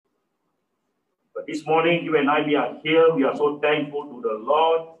But this morning, you and I, we are here. We are so thankful to the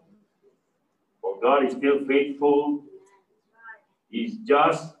Lord. For God is still faithful. He's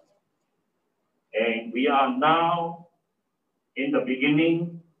just. And we are now in the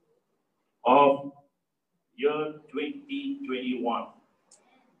beginning of year 2021.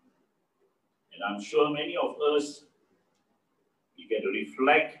 And I'm sure many of us, we get to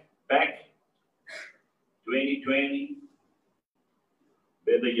reflect back 2020,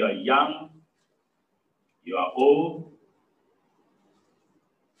 whether you are young, you are old,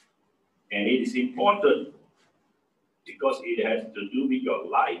 and it is important because it has to do with your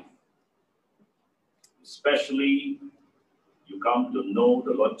life. Especially, you come to know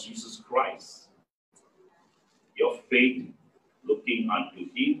the Lord Jesus Christ. Your faith looking unto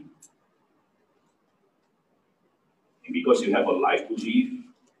Him. And because you have a life to live,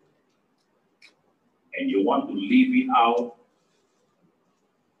 and you want to live it out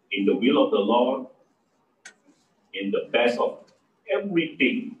in the will of the Lord, in the best of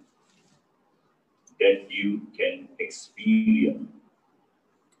everything that you can experience.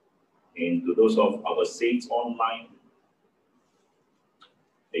 And to those of our saints online,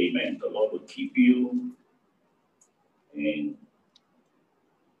 amen. The Lord will keep you and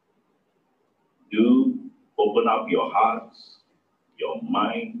do open up your hearts, your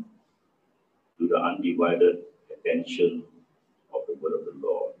mind to the undivided attention of the word of the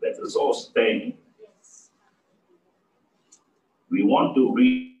Lord. Let us all stand. We want to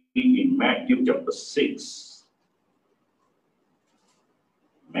read in Matthew chapter 6.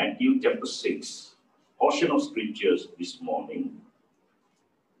 Matthew chapter 6, portion of scriptures this morning.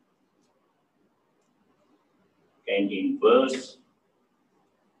 And in verse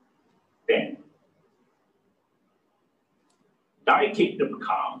 10. Thy kingdom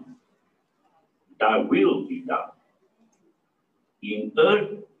come, thy will be done, in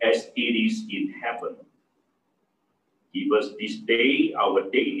earth as it is in heaven. Give us this day our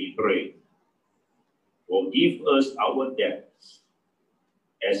daily bread. Forgive us our debts,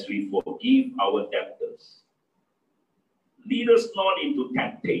 as we forgive our debtors. Lead us not into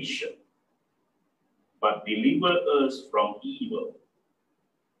temptation, but deliver us from evil.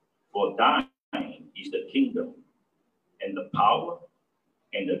 For thine is the kingdom, and the power,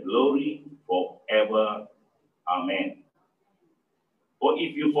 and the glory forever. Amen. For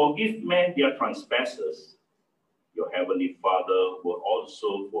if you forgive men their trespasses, your heavenly Father will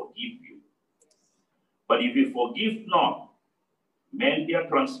also forgive you. But if you forgive not men their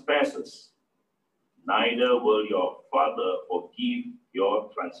trespasses, neither will your Father forgive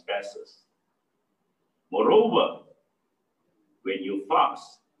your trespasses. Moreover, when you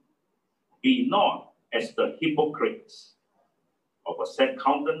fast, be not as the hypocrites of a set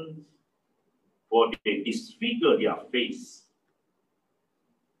countenance, for they disfigure their face,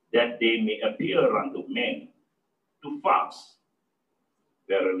 that they may appear unto men to fast.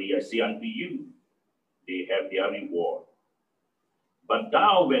 Verily I say unto you, they have their reward. But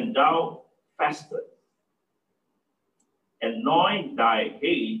thou, when thou fastest, anoint thy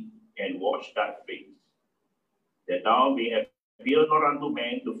head and wash thy face, that thou may appear not unto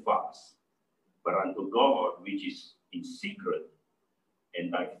men to fast, but unto God which is in secret,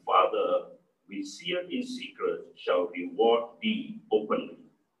 and thy Father which seeth in secret shall reward thee openly.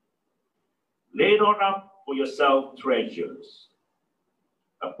 Lay not up for yourself treasures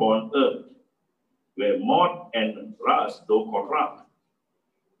upon earth, where moth and rust do corrupt,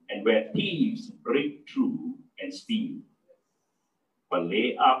 and where thieves break through and steal. But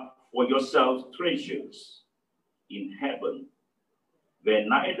lay up for yourselves treasures in heaven, where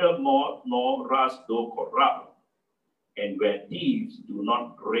neither moth nor rust do corrupt, and where thieves do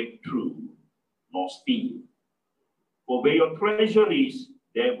not break through nor steal. For where your treasure is,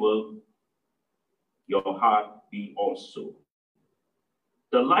 there will your heart be also.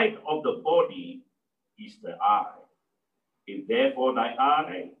 The light of the body is the eye. If therefore thy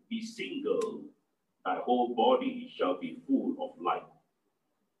eye be single, thy whole body shall be full of light.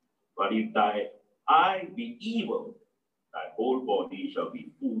 But if thy eye be evil, thy whole body shall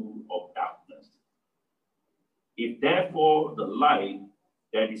be full of darkness. If therefore the light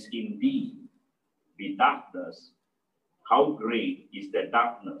that is in thee be darkness, how great is the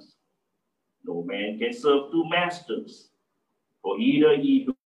darkness? No man can serve two masters, for either he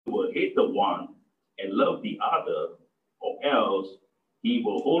will hate the one and love the other, or else he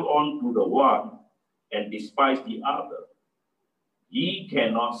will hold on to the one and despise the other. Ye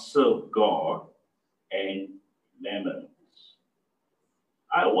cannot serve God and mammon.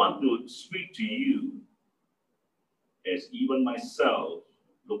 I want to speak to you as even myself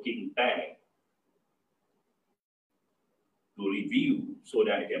looking back to review so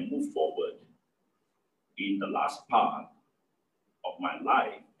that I can move forward in the last part of my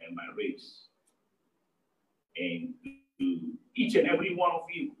life and my race. And to each and every one of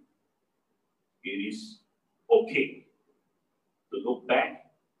you, it is okay to look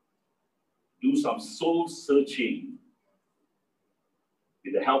back, do some soul searching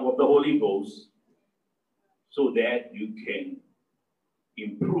with the help of the Holy Ghost, so that you can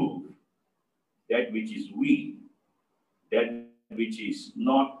improve that which is weak, that which is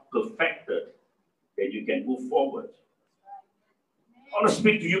not perfected, that you can move forward. I want to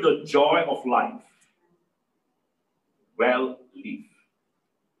speak to you the joy of life. Well lived.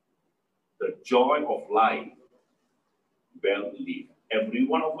 The joy of life, well lived. Every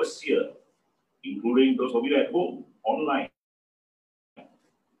one of us here, including those of you at home, online.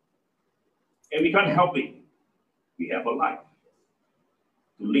 And we can't help it. We have a life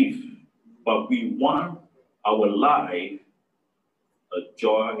to live. But we want our life a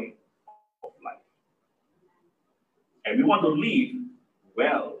joy of life. And we want to live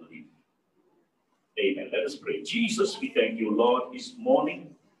well lived. Amen. Let us pray. Jesus, we thank you, Lord, this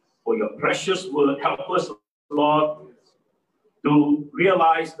morning for your precious word. Help us, Lord, to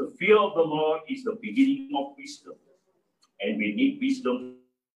realize the fear of the Lord is the beginning of wisdom. And we need wisdom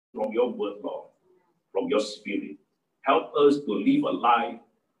from your word, Lord, from your spirit. Help us to live a life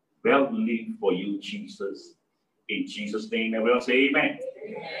well lived for you, Jesus. In Jesus' name, everyone say amen.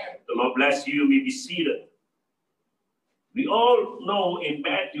 Amen. The Lord bless you. You may be seated. We all know in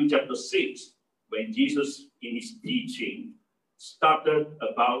Matthew chapter 6, when Jesus in his teaching started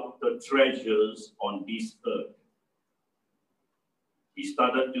about the treasures on this earth. He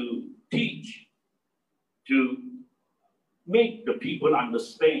started to teach, to make the people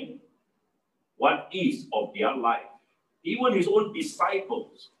understand what is of their life. Even his own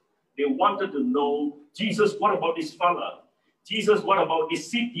disciples, they wanted to know, Jesus, what about this fella? Jesus, what about this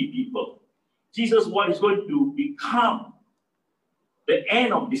city people? Jesus, what is going to become the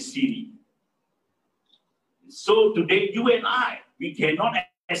end of this city? So today, you and I, we cannot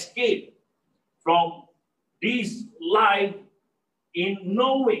escape from this life in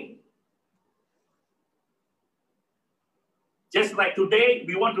knowing. Just like today,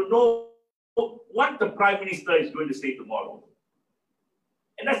 we want to know what the Prime Minister is going to say tomorrow.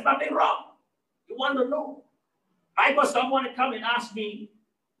 And there's nothing wrong. You want to know. I got someone to come and ask me,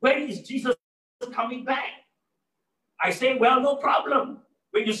 when is Jesus coming back? I say, well, no problem.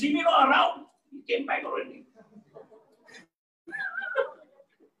 When you see me not around, he came back already.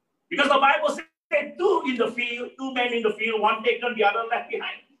 Because the Bible said two men in the field, one taken, the other left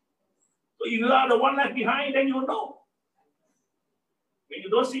behind. So if you are the one left behind, then you know. When you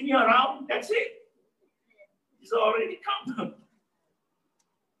don't see me around, that's it. It's already come.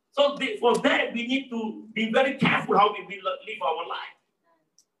 So for that, we need to be very careful how we live our life.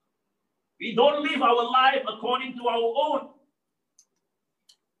 We don't live our life according to our own.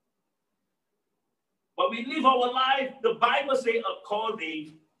 But we live our life, the Bible says,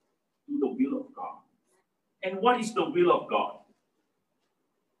 according to the will of God. And what is the will of God?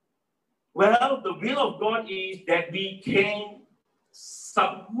 Well, the will of God is that we can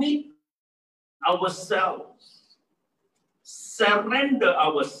submit ourselves, surrender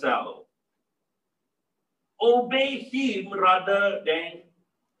ourselves, obey Him rather than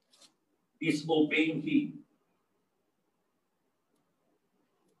disobeying Him.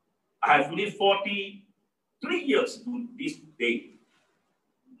 I have lived 43 years to this day,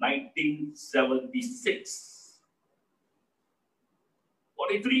 1976.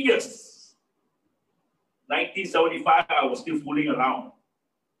 43 years. 1975, I was still fooling around.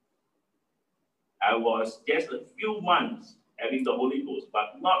 I was just a few months having the Holy Ghost,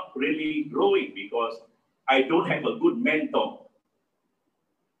 but not really growing because I don't have a good mentor.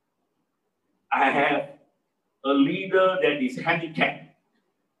 I have a leader that is handicapped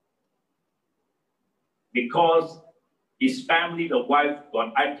because his family, the wife,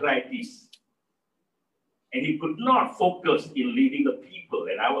 got arthritis. And he could not focus in leading the people,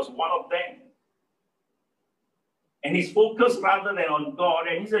 and I was one of them. And he's focused rather than on God,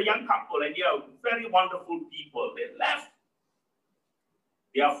 and he's a young couple, and they are very wonderful people. They left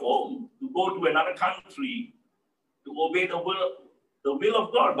their home to go to another country to obey the will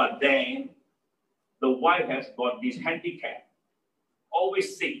of God. But then the wife has got this handicap,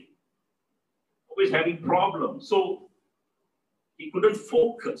 always sick, always having problems. So he couldn't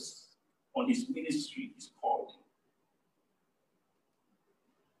focus on his ministry, his calling.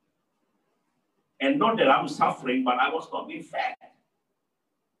 And not that I'm suffering, but I was not being fed.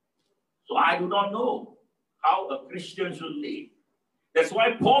 So I do not know how a Christian should live. That's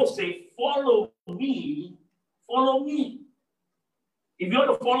why Paul says, follow me, follow me. If you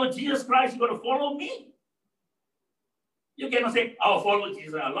want to follow Jesus Christ, you got to follow me. You cannot say, I'll follow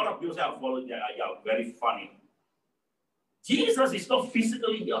Jesus. A lot of people say, I'll follow Jesus. Yeah, very funny. Jesus is not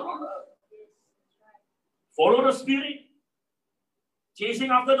physically here on earth. Follow the Spirit. Chasing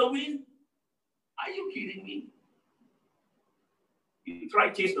after the wind. Are you kidding me? You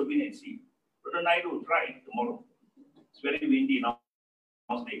try chase the wind and see. Brother Naidu, try tomorrow. It's very windy now.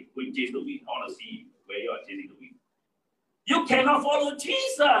 Go and chase the wind. I want to see where you are chasing the wind. You cannot follow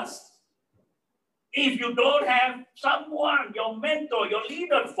Jesus if you don't have someone, your mentor, your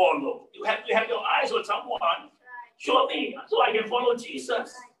leader to follow. You have to have your eyes on someone. Show me so I can follow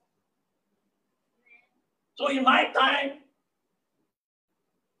Jesus. So in my time,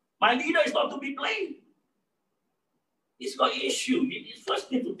 my leader is not to be blamed. He's got issue. He first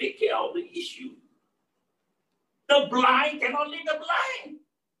need to take care of the issue. The blind cannot lead the blind.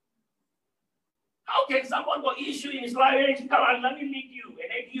 How can someone got issue in his life and say, come on, let me lead you, and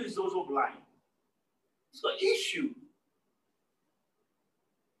then he is also blind? It's got issue.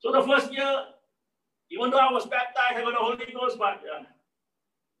 So the first year, even though I was baptized, I got the Holy Ghost, but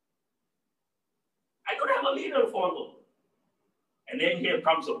I don't have a leader to follow. And then here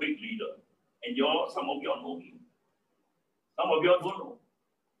comes a big leader. And some of you know him. Some of you don't know.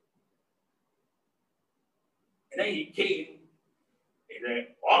 And then he came. He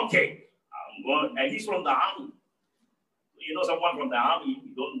said, okay, I'm going. And he's from the army. You know someone from the army,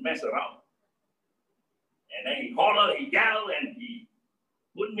 you don't mess around. And then he hollered, he yelled, and he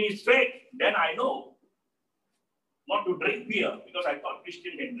put me straight. Then I know not to drink beer, because I thought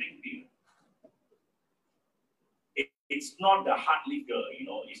Christian can drink beer. It's not the hard liquor,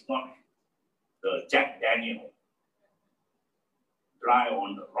 it's not the Jack Daniel, dry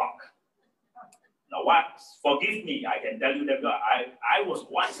on the rock. Now what? Forgive me, I can tell you that I was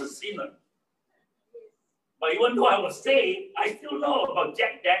once a sinner. But even though I was saved, I still know about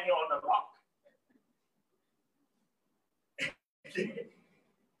Jack Daniel on the rock.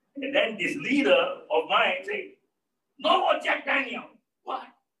 And then this leader of mine said, no more Jack Daniel. What?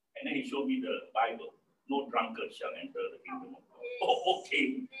 And then he showed me the Bible. No drunkard shall enter the kingdom of God. Oh,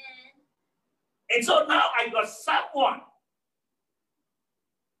 okay. And so now I got someone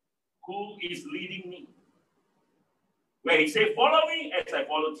who is leading me. Where he said, follow me as I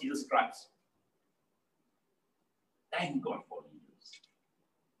follow Jesus Christ. Thank God for leaders.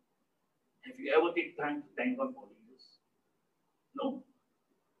 Have you ever taken time to thank God for leaders? No?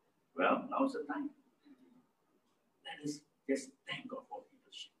 Well, now's the time. Let us just thank God for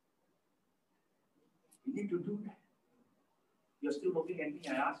leadership. You need to do that. You're still looking at me.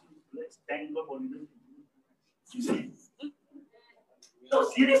 I ask you, let's thank God for leadership. You see? No,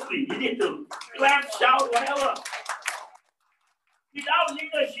 seriously, you need to clap, shout, whatever. Without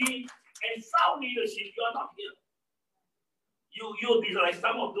leadership and sound leadership, you are not here. You'll be like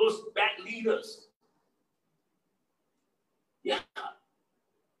some of those bad leaders. Yeah.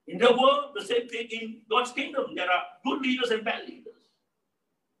 In the world, the same thing in God's kingdom. There are good leaders and bad leaders.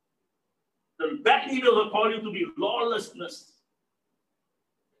 The bad leader will call you to be lawlessness.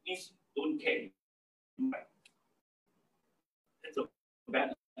 It means don't care. That's a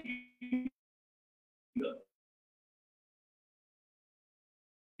bad leader.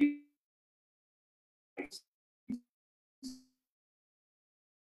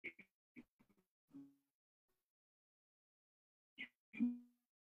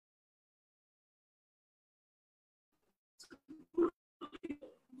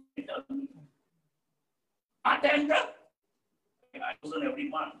 Bartender. I wasn't every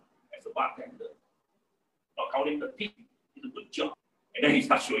month as a bartender. Not counting the tip. It's a good job. And then he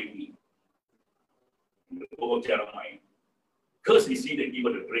starts showing me. Oh, Jeremiah. Curse is he that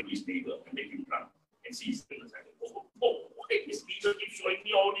given a drink to his neighbor and make him drunk. And see his neighbor. Why this leader keeps showing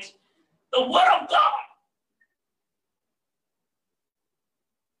me all this? The word of God.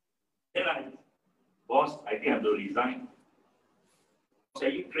 Then boss, I think I have to resign. Say, are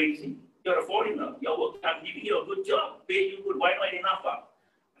you crazy? You're a foreigner. You're working. I'm giving you a good job. Pay you good. Why not enough?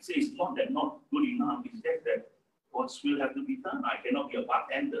 I say, it's not that not good enough. It's that God's will have to be done. I cannot be a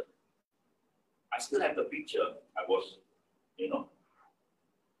bartender. I still have the picture. I was,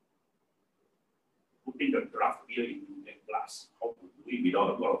 putting the draft beer into a glass. How to do it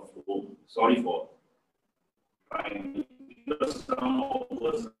without a lot of foam. Sorry for trying. Because some of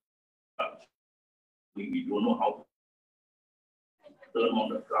us, we don't know how to turn on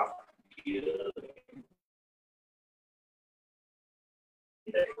the draft beer.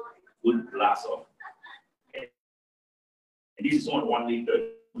 Good glass of. And this is not 1 liter,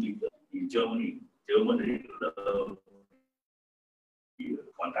 2 liter. In Germany love beer.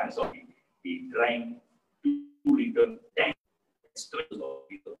 One time saw he drank 2 liter tank straight of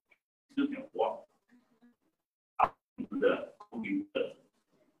beer. Still can walk up to the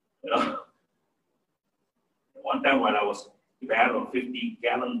barrel,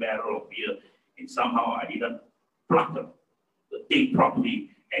 50-gallon barrel of beer, and somehow I didn't plug the thing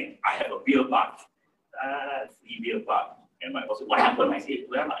properly, and I have a beer bath, free beer bath. And my boss said, what happened? I said,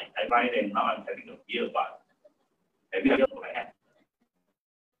 well, I tried and now I'm having a beer bath. Have you heard what I had?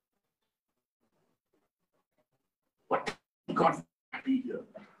 What God leader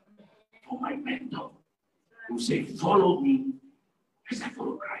for my mentor who said, follow me as I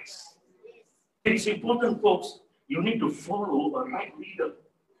follow Christ. It's important, folks. You need to follow a right leader.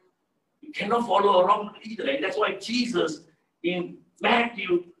 You cannot follow a wrong leader. And that's why Jesus in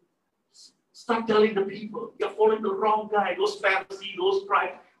Matthew start telling the people, you're following the wrong guy, those Pharisees, those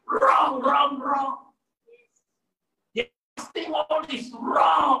scribes. Wrong, wrong, wrong. You're saying all this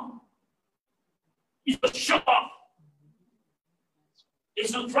wrong. It's a show off.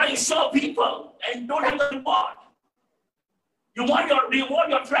 It's to try to show people and don't have the reward. You want your reward,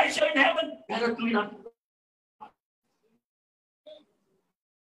 your treasure in heaven? Better do it on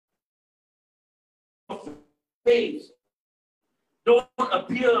face. Don't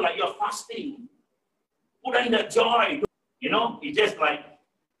appear like you're fasting. Put in the joy. You know, it's just like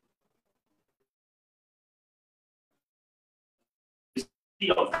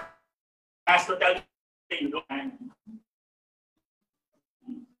your pastor telling you don't.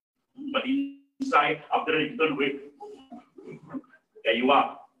 But inside, after a little wait, there you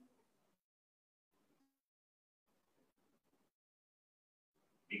are.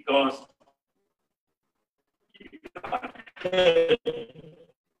 Because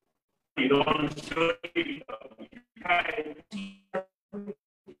you don't show it.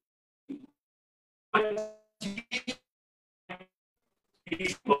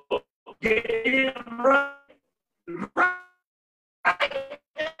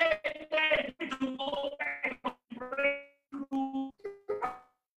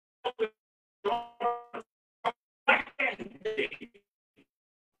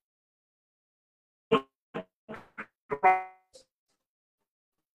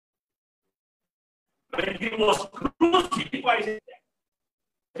 When he was crucified,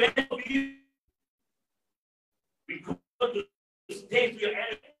 we could go to stay to your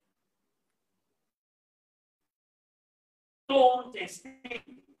enemy. Stones and sticks.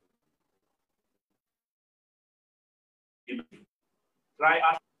 Try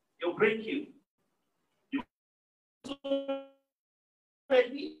us, he'll break you. You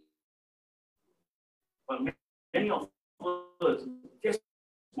but many of us just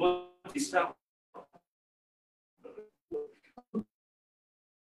words itself.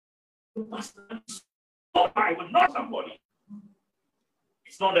 I would not somebody.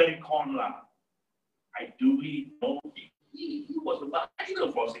 It's not that in Conla. I do know he was a bad. I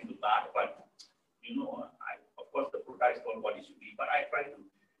didn't force him to bad, but you know, of course the product is not what it should be, but I try to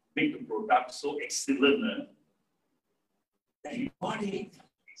make the product so excellent that he bought it.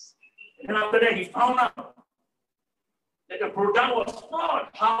 And after that, he found out that the product was not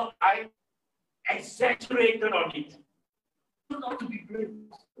how I exaggerated on it. Not to be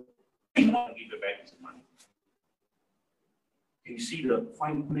blamed. He won't give back his money. You see the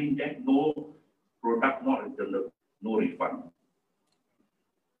fine print that no product not returned, no refund.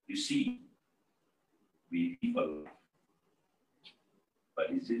 You see, we live a life.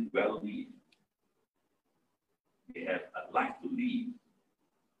 But is it well lived? We have a life to live.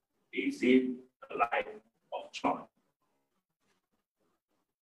 Is it a life of joy?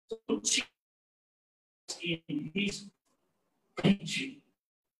 So Jesus in his preaching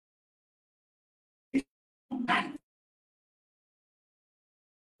is man.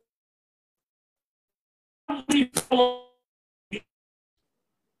 Be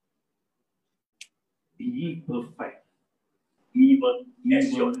ye perfect, even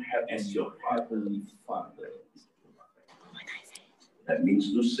as your heavenly Father is perfect. That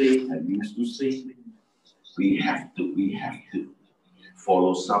means to say, we have to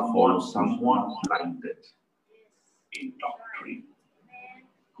follow someone blinded in doctrine,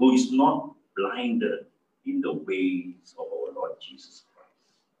 who is not blinded in the ways of our Lord Jesus Christ.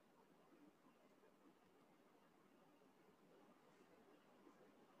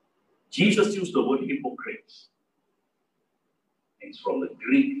 Jesus used the word hypocrites. It's from the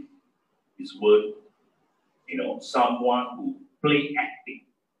Greek, this word, someone who play acting.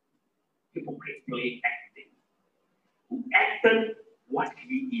 Hypocrite, play acting. Who acted what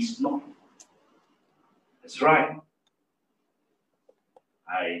he is not. That's right.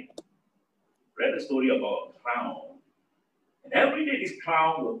 I read a story about a clown. And every day this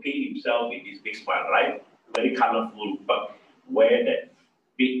clown will paint himself with this big smile, right? Very colorful, but wear that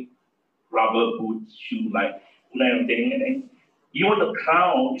big rubber boot shoe like thing. And then even the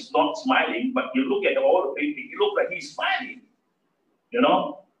clown is not smiling, but you look at all the painting, it looks like he's smiling. You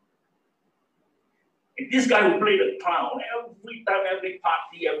know? And this guy will play the clown every time, every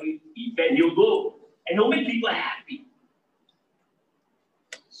party, every event he'll go, and he'll make people happy.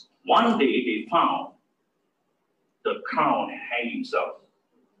 One day they found the clown hang himself.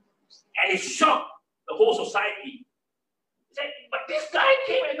 And it shocked the whole society. He said, but this guy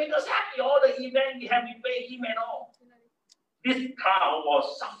came and made us happy. All the event we have, we pay him and all. This clown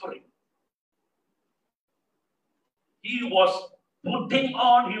was suffering. He was putting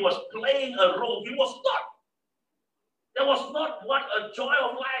on, he was playing a role. He was not. That was not what a joy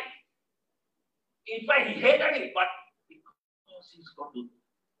of life. In fact, he hated it, but because he's got to,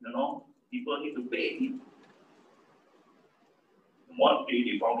 people need to pay him. One day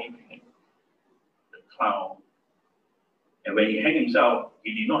they found him hanging, the clown. And when he hanged himself,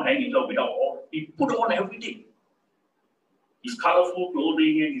 he did not hang himself without all. He put on everything. His colorful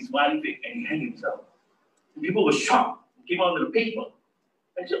clothing and his smiling face, and he hanged himself. And people were shocked. It came out in the paper.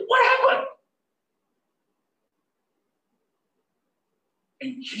 And said, what happened?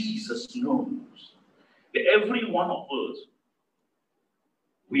 And Jesus knows that every one of us,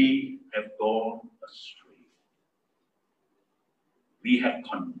 we have gone astray. We have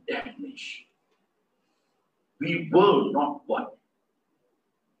condemnation. We were not what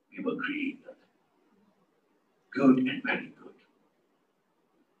we were created. Good and very good.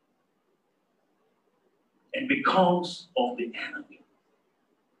 And because of the enemy,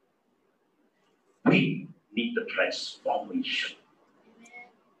 we need the transformation.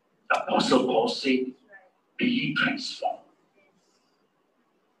 Apostle Paul said, be ye transformed.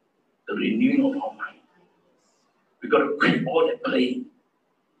 The renewing of our mind. We got to quit all that playing.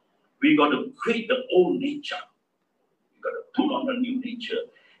 We got to quit the old nature. We got to put on the new nature.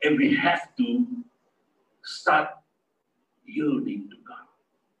 And we have to start yielding to God.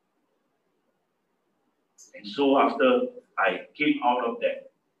 And so after I came out of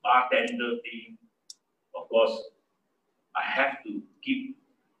that bartender thing, of course, I have to keep,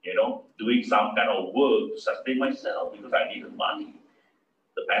 doing some kind of work to sustain myself because I needed money.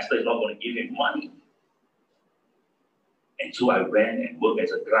 The pastor is not going to give him money. And so I went and worked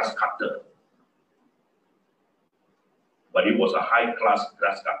as a grass cutter. But it was a high-class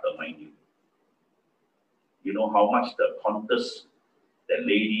grass cutter, mind you. You know how much the Qantas, the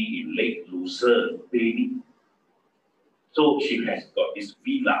lady in Lake Lucerne, paid me? So she has got this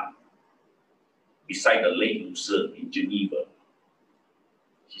villa beside the Lake Lucerne in Geneva.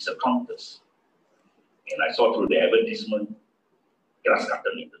 She's a Qantas. And I saw through the advertisement, grass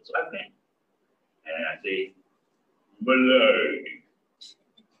cutter needed. So I went. And I say, Malay,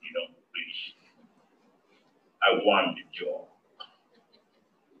 British. I want the job.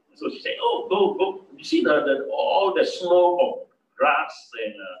 So she said, oh, go. You see all the slope of grass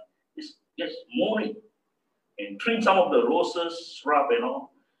and just mow it and trim some of the roses, shrub and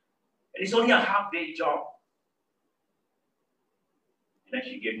all. And it's only a half-day job. And then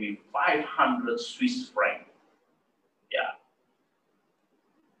she gave me 500 Swiss francs. Yeah.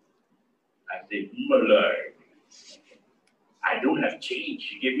 I said, Malay, I don't have change.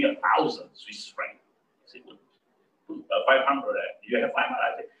 She gave me 1,000 Swiss francs. I said, 500. Do you have 500?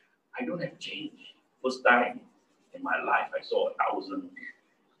 I said, I don't have change. First time in my life, I saw 1,000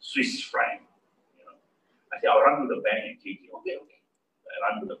 Swiss francs. I said, I'll run to the bank and take it. Okay.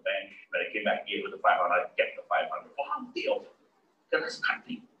 I ran to the bank. When I came back, gave her the 500. I kept the 500 for one day of grass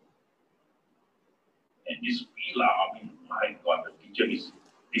cutting. And this villa, my God, the kitchen is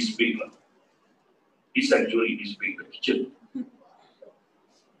this big. This actually this big, the kitchen.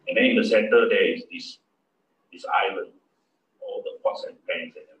 And then in the center, there is this island, all the pots and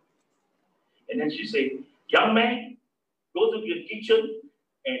pans and everything. And then she said, young man, go to your kitchen,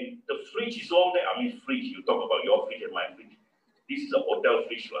 and the fridge is all there. Fridge, you talk about your fridge and my fridge. This is a hotel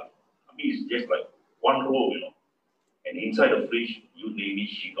fridge. It's just like one row, And inside the fridge, you name it,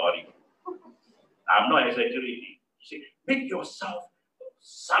 she got it. I'm not exaggerating. She said, make yourself a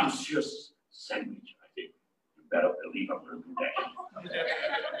sumptuous sandwich. I said, you better believe I'm going to do that.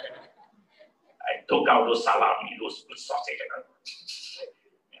 I took out those salami, those good sausage, and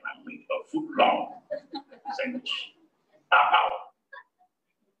I made a foot-long sandwich. Tap out.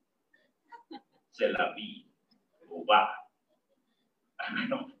 C'est la vie. Au revoir. And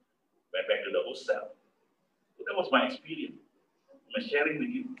I went back to the hostel. So that was my experience. I'm sharing with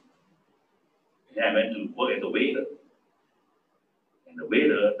you. And then I went to work as a waiter. And the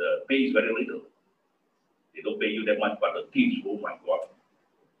waiter, the pay is very little. They don't pay you that much, but the tips, oh my God.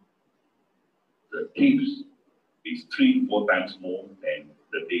 The tips is 3 to 4 times more than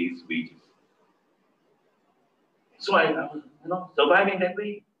the day's wages. So I was, surviving that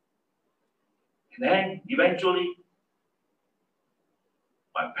way. And then eventually,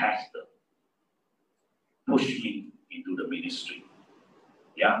 my pastor pushed me into the ministry.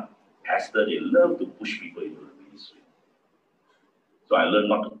 Yeah, pastor, they love to push people into the ministry. So I learned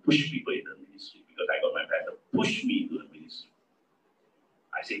not to push people into the ministry because I got my pastor push me into the ministry.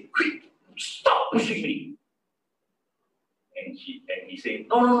 I said, quick, stop pushing me. And he said,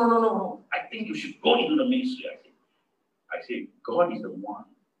 no, I think you should go into the ministry. I said, God is the one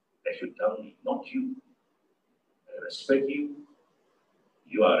that should tell me, not you. I respect you.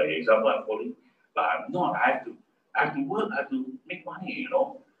 You are an example I'm following, but I'm not. I have to work. I have to make money, you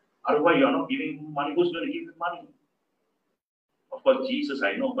know. Otherwise, you are not giving money. Who's going to give you money? Of course, Jesus,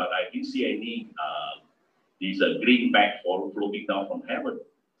 I know, but I didn't see any these green bag floating down from heaven,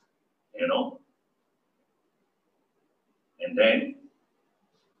 you know. And then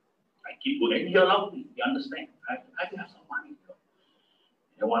I keep going. And he allowed me. You understand? I have to have some money. You know?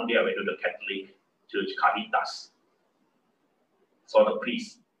 And one day I went to the Catholic church, Caritas. Saw the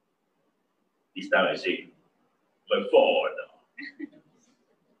priest. This time I say, my father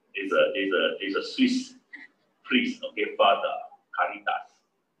is a Swiss priest, okay, Father, Caritas.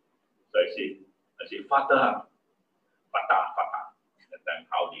 So I say, Father. That time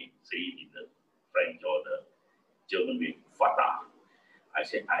how they say it in the French or the German way, Father. I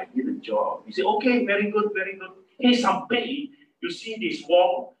said, I did a job. He said, okay, very good, very good. Here's some pay. You see this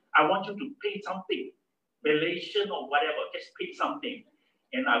wall? I want you to pay something. Malaysian or whatever, just pay something.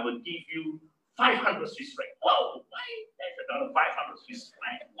 And I will give you 500 Swiss francs. Whoa, why? That's another 500 Swiss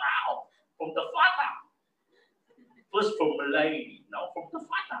francs. Wow, from the Father. First from Malay, now from the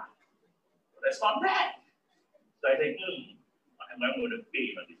Father. That's not bad. So I said, I'm going to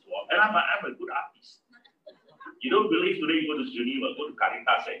pay on this wall. And I'm a good artist. You don't believe today you go to Geneva, go to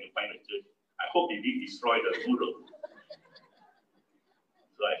Caritas and you find a church. I hope they didn't destroy the mural.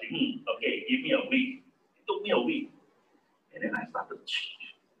 So I said, okay, give me a week. It took me a week. And then I started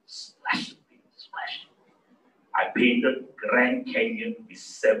splashing. I painted Grand Canyon with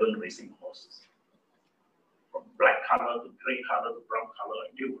 7 racing horses. From black color to gray color to brown color,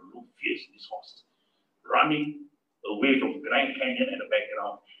 and they will look fierce, these horses. Running away from Grand Canyon and the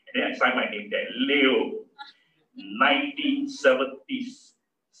background. And then I signed my name there, Leo,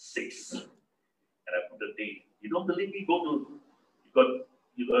 1976. And I put the date. You don't believe me?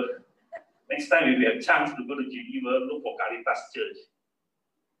 Next time if you have a chance to go to Geneva, look for Caritas Church.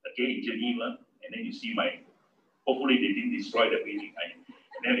 Okay, in Geneva. And then you see hopefully they didn't destroy the building. And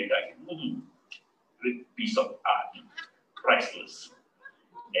then it's like, great piece of art. Priceless.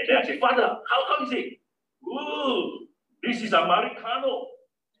 And then I say, Father, how come you say, ooh, this is Americano.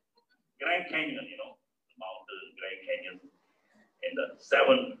 Grand Canyon, you know, the mountain, Grand Canyon, and the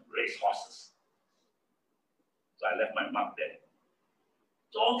 7 race horses. So I left my mark there.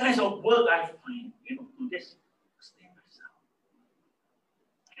 So all kinds of work I find, you know, to just sustain myself.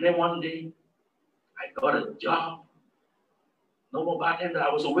 And then one day, I got a job. No more bartender, I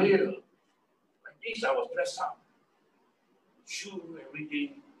was a waiter. Like this, I was dressed up. Shoe,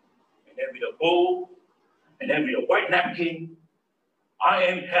 everything. And then with a bow, and then with a white napkin. I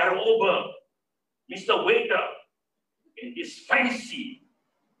am Herr Ober, Mr. Waiter, in this fancy,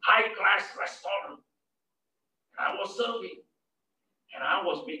 high-class restaurant. And I was serving. And I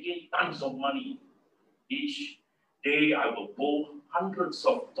was making tons of money. Each day I will pour hundreds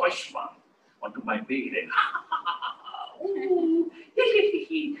of Deutschmark onto my bed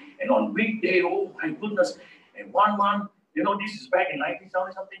and on weekday, oh my goodness, and 1 month, you know, this is back in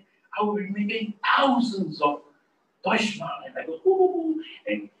 1970 something, I will be making thousands of Deutschmark, and I go, ooh,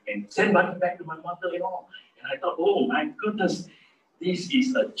 and send money back to my mother, you know. And I thought, oh my goodness, this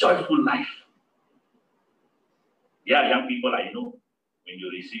is a joyful life. Yeah, young people, I know, when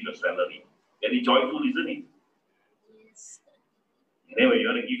you receive your salary, very joyful, isn't it? Yes. And then when you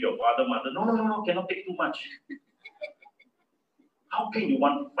want to give your father, mother, no, cannot take too much. How can you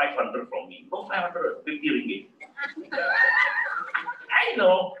want 500 from me? No, 550 ringgit. I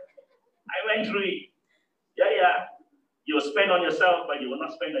know. I went through it. Yeah. You will spend on yourself, but you will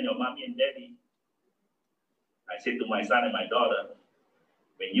not spend on your mommy and daddy. I said to my son and my daughter,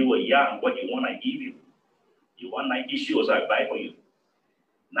 when you were young, what you want, I give you. You want Nike shoes, I buy for you.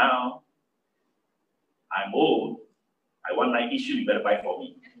 Now, I'm old. I want Nike shoes, you better buy for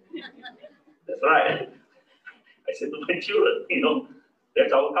me. That's right. I said to my children, you know,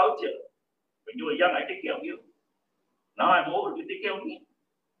 that's our culture. When you were young, I take care of you. Now I'm old, you take care of me.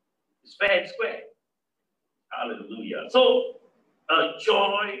 It's fair and square. Hallelujah. So, a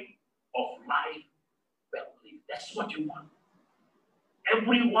joy of life, well, that's what you want.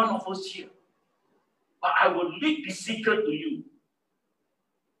 Every one of us here. But I will leak the secret to you.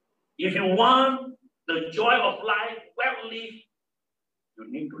 If you want the joy of life, well lived,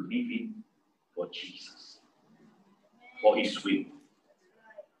 You need to live it for Jesus, for His will,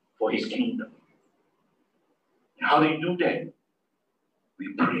 for His kingdom. And how do you do that?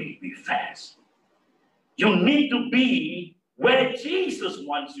 We pray, we fast. You need to be where Jesus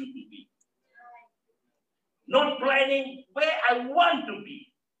wants you to be. Not planning where I want to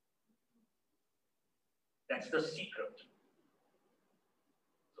be. That's the secret.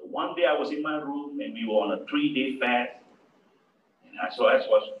 So one day I was in my room and we were on a 3-day fast. And as I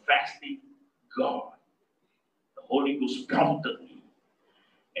was fasting, God, the Holy Ghost prompted me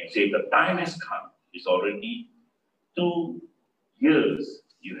and said, the time has come. It's already 2 years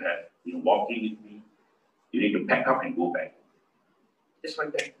you have been walking with me. You need to pack up and go back. Just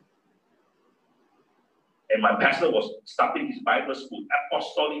like that. And my pastor was starting his Bible school,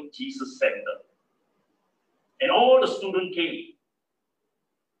 Apostolic Jesus Center. And all the students came.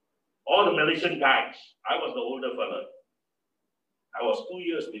 All the Malaysian guys. I was the older fellow. I was 2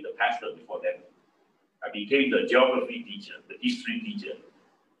 years with the pastor before that. I became the geography teacher, the history teacher.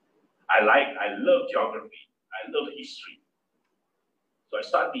 I love geography. I love history. So I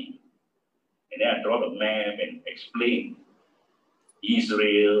studied. And then I draw the map and explain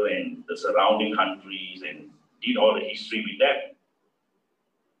Israel and the surrounding countries and did all the history with them.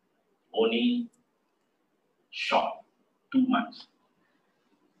 Only short 2 months.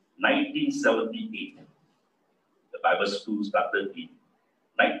 1978. The Bible school started in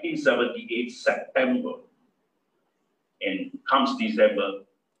 1978 September. And comes December,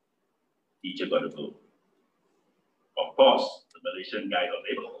 teacher got to go. Of course, the Malaysian guy got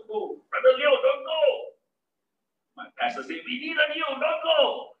to go. Brother Leo, don't go. My pastor said, we need you, don't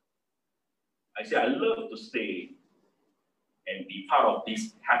go. I said, I love to stay and be part of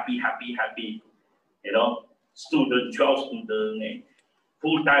this happy, student, 12 students, and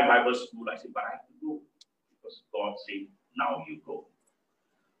full-time Bible school. I said, but I have to go. Because God said, now you go.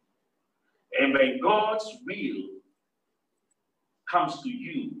 And when God's will comes to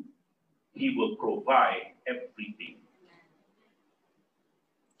you, He will provide everything.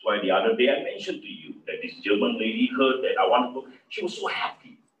 That's why the other day I mentioned to you that this German lady heard that I want to go. She was so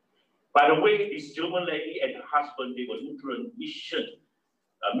happy. By the way, this German lady and her husband, they were Lutheran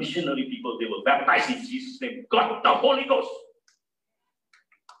missionary people. They were baptized in Jesus' name. Got the Holy Ghost.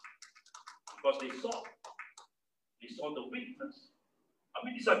 Because they saw the witness. I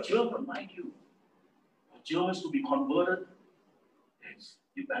mean, these are German, mind you. For Germans to be converted,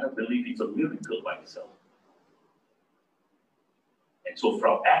 you better believe it's a miracle by itself. And so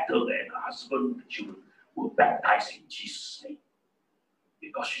from Ethel and her husband, the children were baptized in Jesus' name.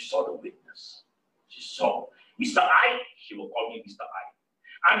 Because she saw the witness. She saw Mr. I, she will call me Mr.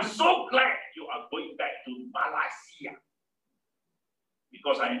 I. I'm so glad you are going back to Malaysia.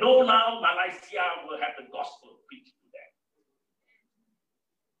 Because I know now Malaysia will have the gospel preached to them.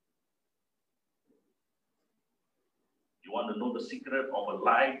 You want to know the secret of a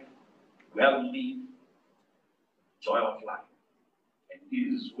life, well lived, joy of life. And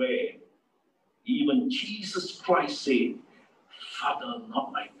this is where even Jesus Christ said, Father,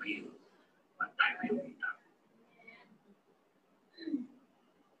 not my will, but thy will be done.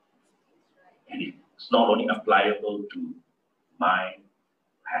 And it's not only applicable to my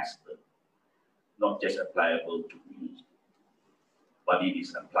pastor, not just applicable to me, but it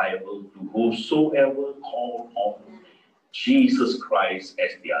is applicable to whosoever call on Jesus Christ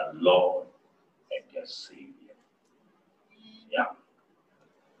as their Lord and their Savior. Yeah.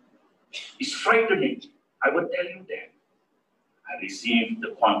 It's frightening. I will tell you that. I received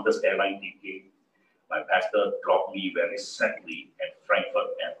the Qantas airline ticket. My pastor dropped me very sadly at Frankfurt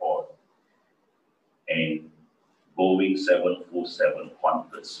Airport. And Boeing 747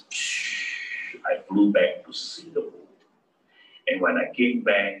 Qantas. I flew back to Singapore. And when I came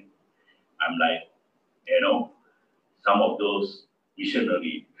back, I'm like, some of those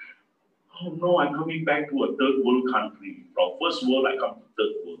missionaries, oh no, I'm coming back to a third world country. From first world, I come to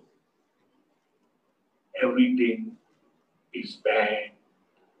third world. Everything is back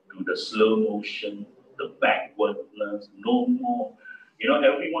to the slow motion, the backwardness, no more.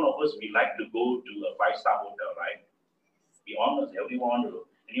 Every one of us, we like to go to a 5-star hotel, right? Be honest, anyone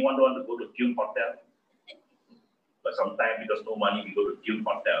want to go to Tune Hotel? But sometimes because no money, we go to Tune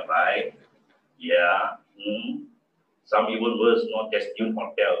Hotel, right? Yeah. Some even worse, not just Tune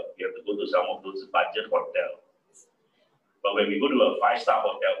Hotel. You have to go to some of those budget hotels. But when we go to a 5-star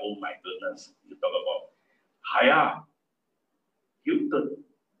hotel, oh my goodness, you talk about Hyatt, Hilton.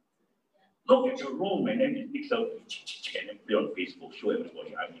 Look at your room and then it picks up and then play on Facebook, show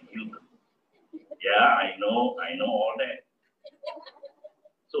everybody I'm in Hilton. Yeah, I know all that.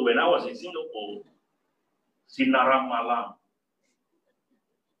 So when I was in Singapore, Sinarang Malam,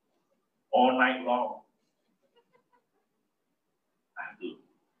 all night long. I have to,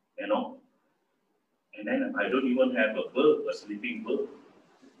 you know. And then I don't even have a bird, a sleeping bird.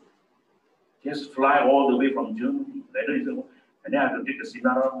 Just fly all the way from Germany. And then I have to take a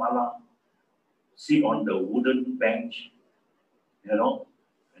Sinara Malam, sit on the wooden bench, you know,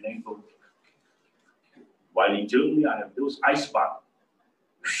 and then go. While in Germany, I have those ice baths.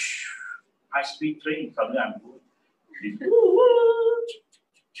 High-speed train, suddenly I'm going.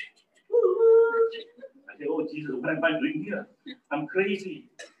 I say, oh Jesus, what am I doing here? I'm crazy.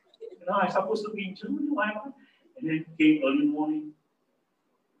 You know, I'm supposed to be in Germany, why am I? And then came early morning.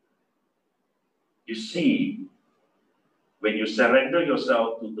 You see, when you surrender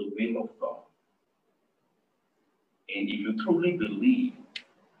yourself to the will of God, and if you truly believe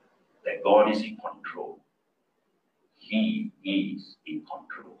that God is in control, He is in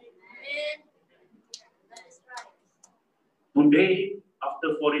control. Today,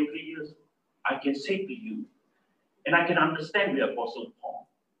 after 43 years, I can say to you, and I can understand the Apostle Paul,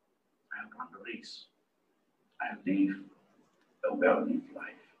 I have run the race. I have lived a well-lived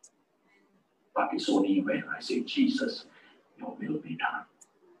life. But it's only when I say, Jesus, your will be done.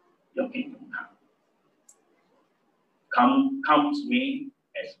 Your kingdom come. Comes me,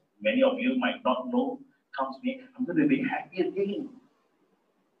 as many of you might not know, comes me, I'm going to be happy again.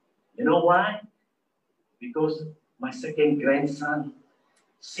 You know why? Because my second grandson,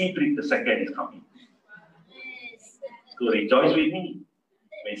 Cedric the second, is coming. So rejoice with me.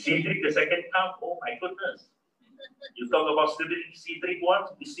 When Cedric the second comes, oh my goodness. You talk about Cedric 1,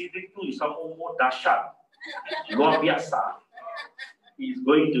 Cedric 2 is something more dahsyat. Luar biasa. He's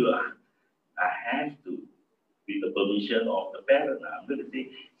going to, I have to, with the permission of the parent, I'm going to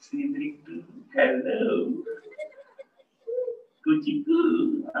say, Cedric 2, hello.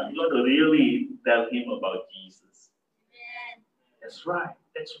 Kuchiku. I'm going to really tell him about Jesus. That's right.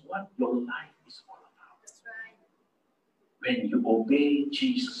 That's what your life is all about. That's right. When you obey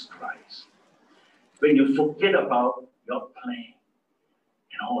Jesus Christ, when you forget about your plan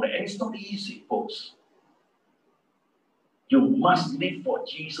and all that, and it's not easy, folks. You must live for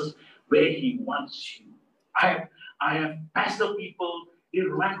Jesus where He wants you. I have pastor people, they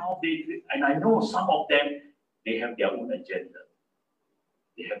run off, and I know some of them, they have their own agenda.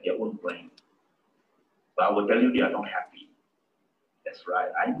 They have their own plan. But I will tell you, they are not happy. That's right,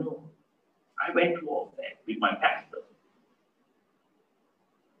 I know. I went through all that with my pastor.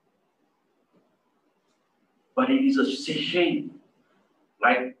 But it is a shame.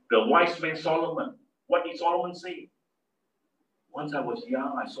 Like the wise man Solomon. What did Solomon say? Once I was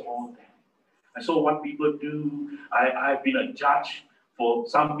young, I saw all that. I saw what people do. I've been a judge for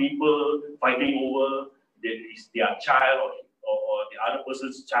some people fighting over their child or the other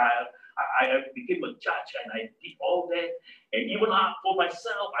person's child. I became a judge and I did all that. And even for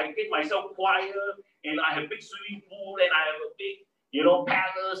myself, I get myself quiet and I have a big swimming pool and I have a big,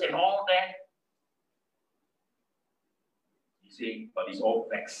 palace and all that. You see, but it's all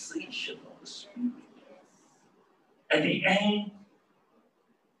vexation of the spirit. At the end,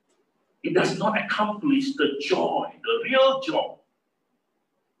 it does not accomplish the joy, the real joy.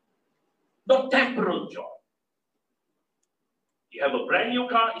 Not temporal joy. You have a brand new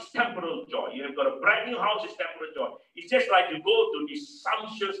car, it's temporal joy. You have got a brand new house, it's temporal joy. It's just like you go to this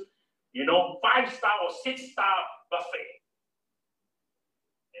sumptuous, 5-star or 6-star buffet.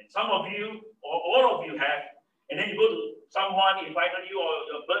 And some of you, or all of you have, and then you go to someone invited you or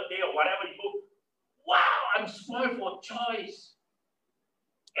your birthday or whatever, you go, wow, I'm spoiled for choice.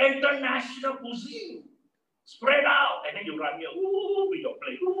 International cuisine. Spread out. And then you run here, ooh, with your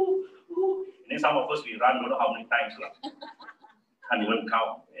plate, ooh, ooh. And then some of us, we run, don't know how many times. Can't even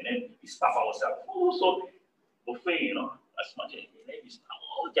count. And then we stuff ourselves. Oh, so buffet, as much as we stuff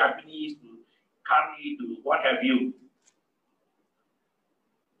all Japanese to curry to what have you.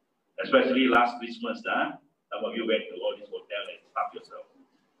 Especially last Christmas, some of you went to all this hotel and stuff yourself.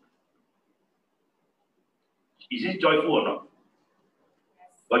 Is it joyful or not?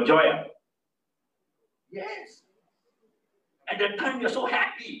 Got joy? Yes. At that time, you're so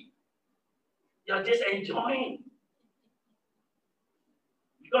happy. You're just enjoying.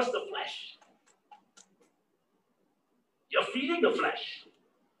 Because the flesh. You're feeding the flesh.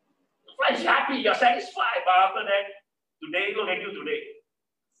 The flesh is happy, you're satisfied. But after that, today, look at you today.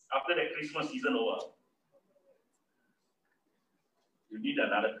 After the Christmas season over. You need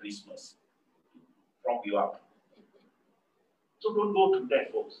another Christmas to prop you up. So don't go through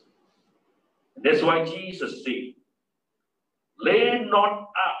that, folks. And that's why Jesus said, lay not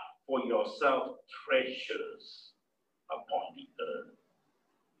up for yourself treasures upon the earth,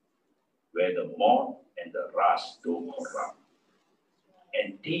 where the moth and the rust do corrupt,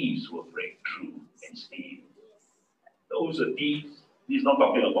 and thieves will break through and steal. Those are thieves. He's not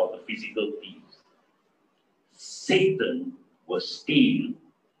talking about the physical thieves. Satan will steal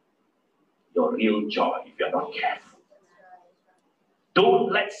your real joy if you're not careful.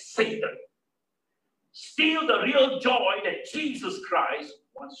 Don't let Satan steal the real joy that Jesus Christ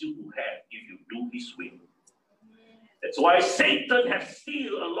wants you to have if you do his will. That's why Satan has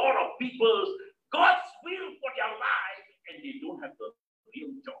stolen a lot of people's God's will for their life, and they don't have the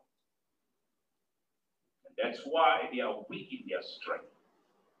real joy. And that's why they are weak in their strength,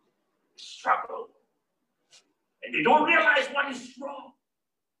 struggle, and they don't realize what is wrong.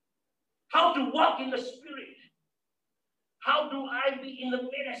 How to walk in the Spirit. How do I be in the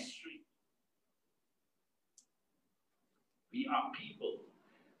ministry? We are people.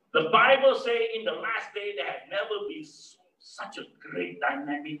 The Bible says in the last day there have never been such a great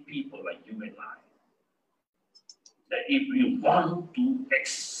dynamic people like you and I. That if we want to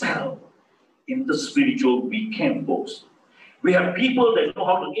excel in the spiritual, we can boast. We have people that know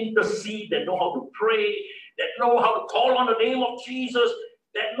how to intercede, that know how to pray, that know how to call on the name of Jesus,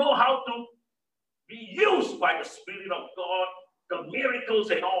 that know how to be used by the Spirit of God, the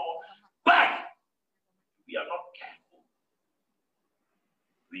miracles and all. But we are not careful.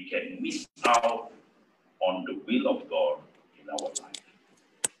 We can miss out on the will of God in our life.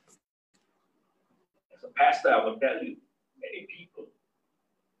 As a pastor, I will tell you, many people,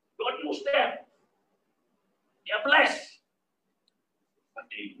 God used them. They are blessed. But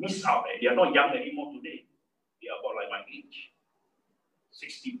they miss out. They are not young anymore today. They are about like my age.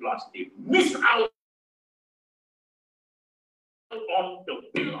 60 plus. They miss out on the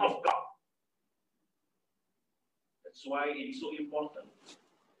will of God. That's why it is so important.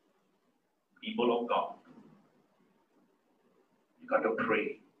 People of God, you got to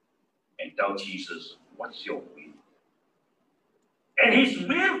pray and tell Jesus what's your will. And his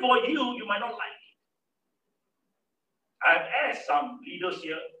will for you, you might not like it. I've asked some leaders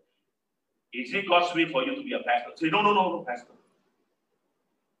here, is it God's will for you to be a pastor? Say, no, pastor.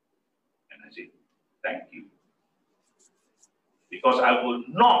 And I say, thank you. Because I will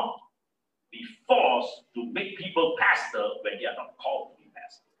not be forced to make people pastor when they are not called to be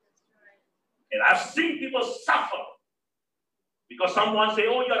pastor. And I've seen people suffer because someone say,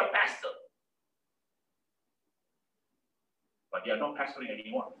 oh, you're a pastor. But they are not pastoring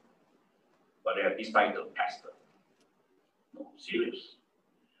anymore. But they have this title, pastor. No, serious.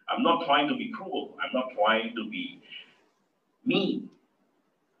 I'm not trying to be cruel. I'm not trying to be mean.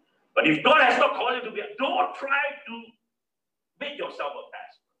 But if God has not called you to be, don't try to make yourself a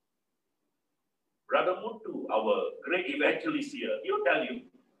pastor. Brother Muntu, our great evangelist here, he'll tell you.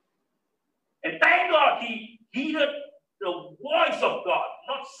 And thank God he heeded the voice of God,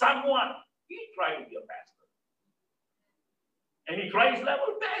 not someone. He tried to be a pastor. And he tried his level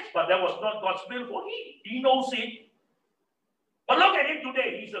best, but that was not God's will for him. He knows it. But look at him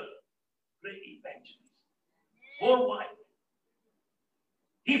today. He's a great evangelist. Worldwide.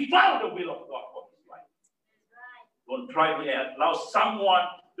 He found the will of God for his life. Don't try to allow someone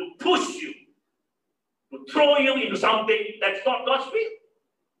to push you, to throw you into something that's not God's will.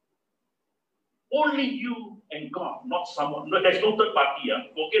 Only you and God, not someone. No, there's no third party.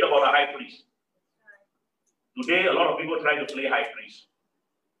 Forget about a high priest. Today, a lot of people try to play high priest.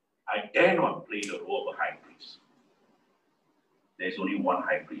 I dare not play the role of a high priest. There's only one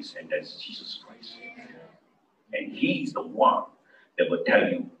high priest, and that's Jesus Christ. And he is the one that will tell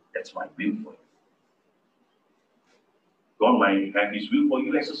you, that's my will for you. God might have his will for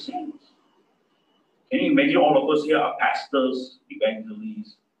you as a saint. Can you imagine all of us here are pastors,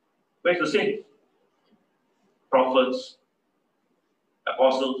 evangelists? Where's the saints? Prophets,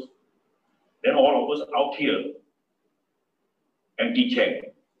 apostles. Then all of us out here, empty chair.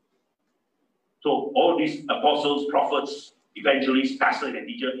 So all these apostles, prophets, evangelists, pastors, and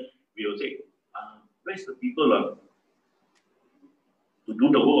teachers, we will say, where's the people to do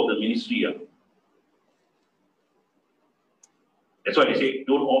the work of the ministry? That's why they say,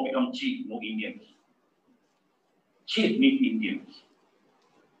 don't all become chief, no Indians. Chief means Indians.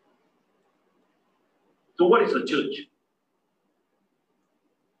 So what is a church?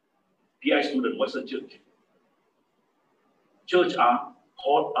 PI student, what's a church? Church are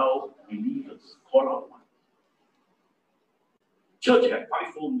called out believers, called out ones. Church have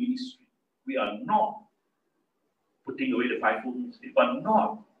fivefold ministry. We are not putting away the fivefold ministry, but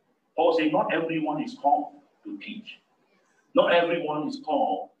not. Paul said, not everyone is called to teach. Not everyone is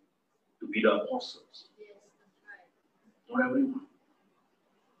called to be the apostles. Not everyone.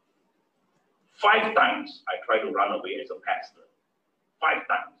 5 times I tried to run away as a pastor. 5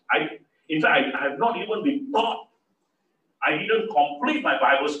 times. In fact, I have not even been taught I didn't complete my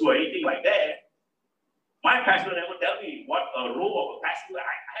Bible school or anything like that. My pastor never tell me what a role of a pastor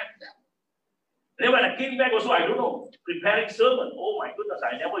I have done. Then when I came back also, I don't know, preparing sermon. Oh my goodness,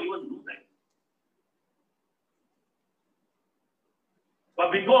 I never even do that.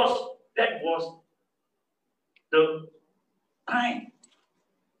 But because that was the time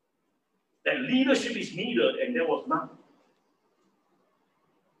that leadership is needed, and there was none.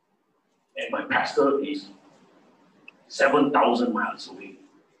 And my pastor is 7,000 miles away.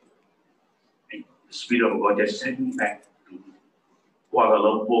 And the Spirit of God just sent me back to Kuala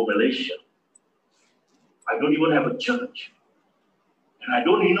Lumpur, Malaysia. I don't even have a church. And I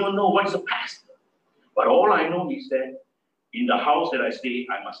don't even know what is a pastor. But all I know is that in the house that I stay,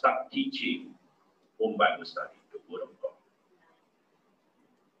 I must start teaching home Bible study, the Word of God.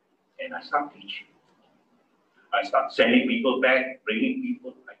 And I start teaching. I start sending people back, bringing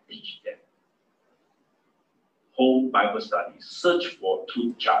people, I teach them. Home Bible study, search for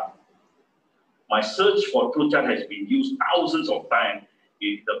truth chart. My search for truth chart has been used thousands of times.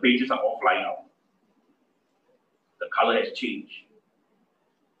 The pages are all flying out. The color has changed.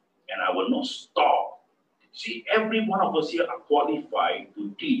 And I will not stop. See, every one of us here are qualified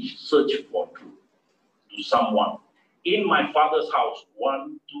to teach, search for truth to someone. In my Father's house,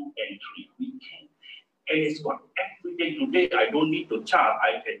 1, 2, and 3, we can. And it's got everything today. I don't need to chart.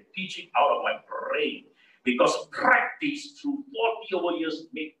 I can teach it out of my brain. Because practice through 40 over years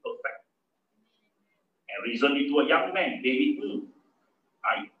makes perfect. And recently to a young man, David,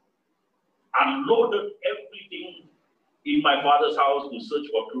 I unloaded everything in my father's house to search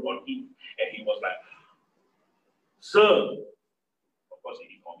for truth on him. And he was like, sir, of course he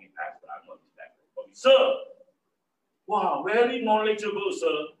didn't call me pastor, I'm not his pastor. He called me, sir, wow, very knowledgeable,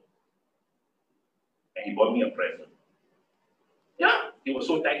 sir. And he bought me a present. Yeah, he was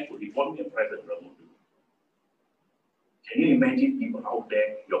so thankful. He bought me a present, Ramu. Can you imagine people out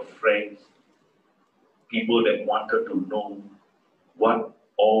there, your friends, people that wanted to know what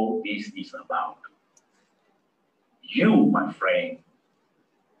all this is about? You, my friend,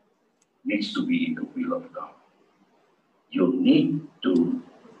 needs to be in the will of God. You need to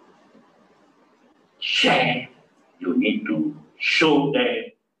share. You need to show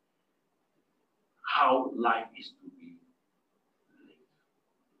them how life is to be lived.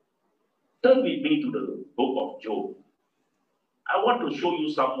 Turn with me to the book of Job. I want to show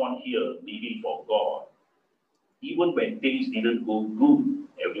you someone here living for God, even when things didn't go good.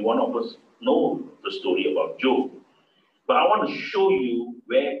 Every one of us know the story about Job. But I want to show you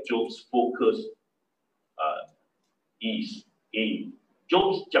where Job's focus is. In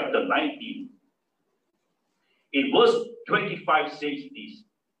Job chapter 19, in verse 25 says this,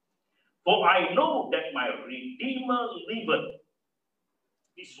 for I know that my Redeemer liveth.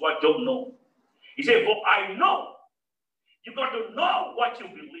 This is what Job knows. He said, for I know. You got to know what you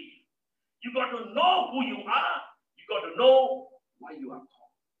believe. You got to know who you are. You got to know why you are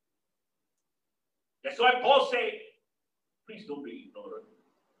called. That's why Paul said, please don't be ignorant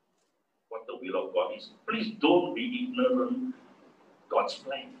what the will of God is. Please don't be ignorant God's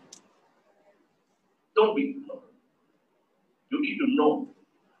plan. Don't be ignorant. You need to know.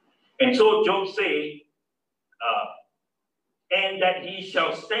 And so Job said, and that he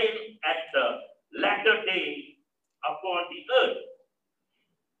shall stand at the latter day upon the earth.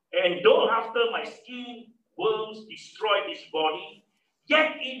 And though after my skin worms destroy this body,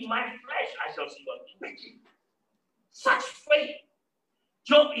 yet in my flesh I shall see God. Imagine such faith.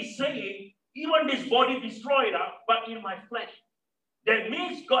 Job is saying, even this body destroyed, but in my flesh. That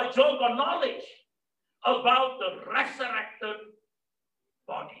means Job got knowledge about the resurrected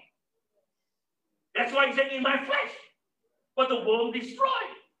body. That's why he said, in my flesh. But the worm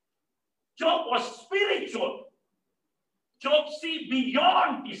destroyed. Job was spiritual. Job see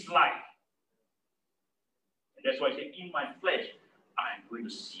beyond his life. And that's why he said, in my flesh, I'm going to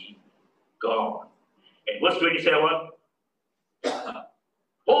see God. And verse 27,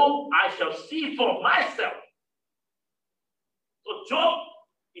 whom I shall see for myself. So Job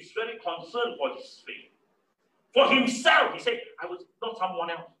is very concerned for his faith. For himself, he said, I was not someone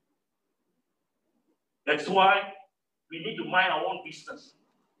else. That's why we need to mind our own business.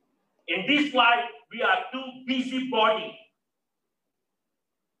 In this life, we are too busybody.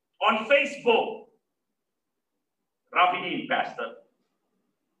 On Facebook, rub it in, Pastor.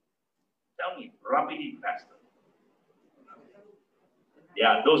 Tell me, rub it in, Pastor.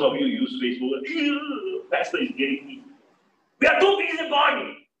 Yeah, those of you who use Facebook, Pastor is getting me. We are too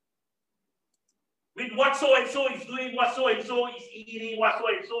busybody. With what so and so is doing, what so and so is eating, what so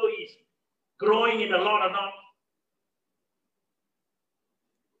and so is growing in the Lord or not.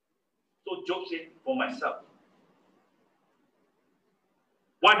 So Job said, for myself,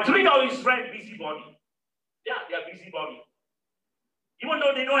 While three of his friends busybody. Yeah, they are busybody. Even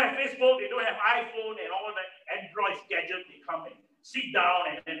though they don't have Facebook, they don't have iPhone and all that Android gadget, they come and sit down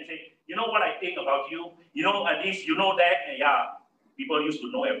and then say, you know what I think about you? You know this, you know that. And yeah, people used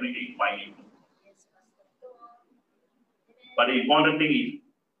to know everything, my name. But the important thing is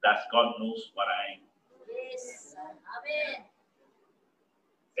that God knows what I am. Yes. Amen.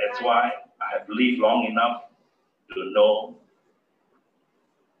 That's why I have lived long enough to know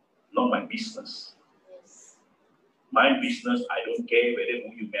my business. Yes. My business, I don't care whether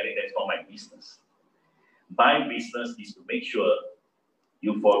who you marry, that's not my business. My business is to make sure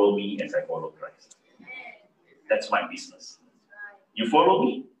you follow me as I follow Christ. That's my business. You follow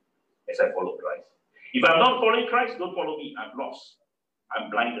me as I follow Christ. If I'm not following Christ, don't follow me. I'm lost. I'm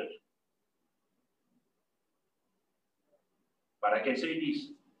blinded. But I can say this,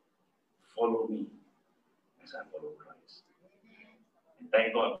 follow me as I follow Christ. And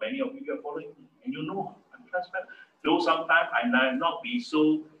thank God, many of you are following me. And you know, I'm transparent. Though sometimes I might not be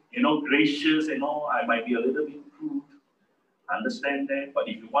so, gracious and all, I might be a little bit rude. Understand that? But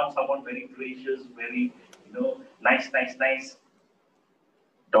if you want someone very gracious, very, nice,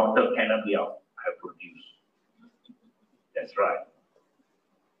 Dr. Kenneth Liao, I have produced. That's right.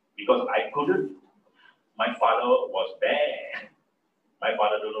 Because I couldn't. My father was bad. My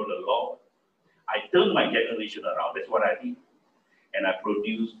father don't know the law. I turned my generation around. That's what I did. And I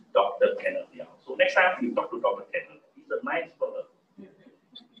produced Dr. Kenneth Liao. So next time you talk to Dr. Kenneth, he's a nice fellow.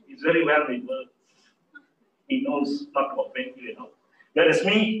 He's very well reversed. He knows not to offend you, Whereas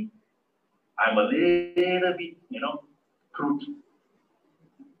me, I'm a little bit, crude.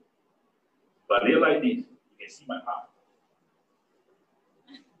 But realize this, you can see my heart.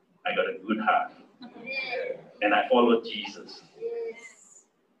 I got a good heart. And I follow Jesus.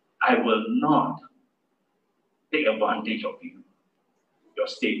 I will not take advantage of you. Your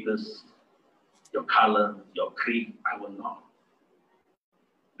status, your color, your creed, I will not.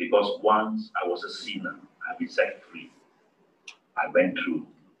 Because once I was a sinner, I've been set free. I went through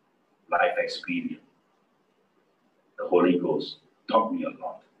life experience. The Holy Ghost taught me a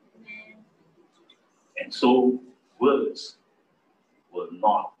lot. And so words will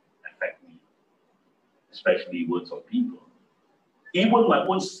not affect me, especially words of people. Even my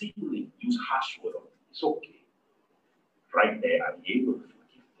own sibling use harsh words. It's okay. Right there, I'm able to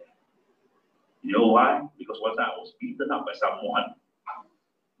forgive them. You know why? Because one time I was beaten up by someone.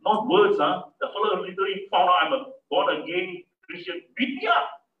 Not words, huh? The fellow literally found out I'm a born-again Christian, beat me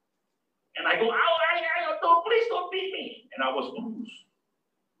up. And I go, ow, please don't beat me. And I was bruised.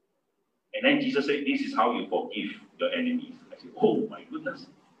 And then Jesus said, this is how you forgive your enemies. I said, oh my goodness.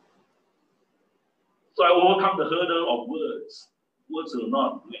 So I overcome the hurdle of words. Words will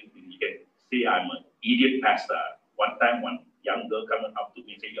not do anything. You can say I'm an idiot pastor. One time, one young girl coming up to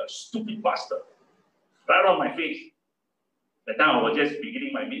me and said, you're a stupid pastor. Right on my face. That time I was just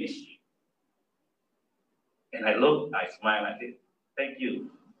beginning my ministry. And I looked, I smiled, I said, thank you.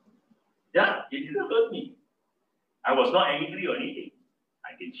 Yeah, it didn't hurt me. I was not angry or anything.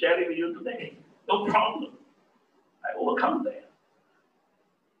 I can share it with you today. No problem. I overcome that.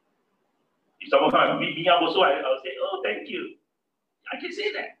 If someone comes beat me up also, I'll say, oh, thank you. I can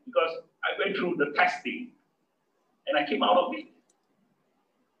say that because I went through the testing and I came out of it.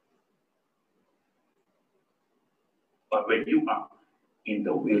 But when you are in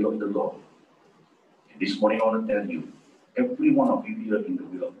the will of the Lord, and this morning I want to tell you, every one of you here in the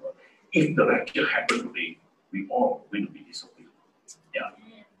will of God, if the rapture happened today, we all will be disobedient. Yeah.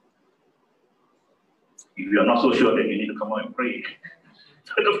 If you are not so sure, then you need to come out and pray.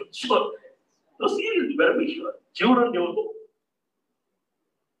 Sure. No, seriously, you better be sure. Children, they will go.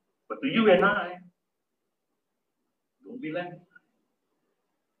 But to you and I, don't be left.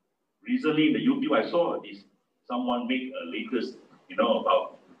 Recently in the YouTube, I saw this. Someone make a latest,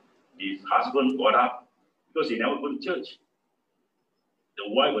 about this husband got up because he never go to church. The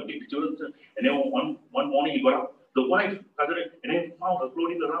wife would take the children to church. And then one morning he got up. The wife, and then found her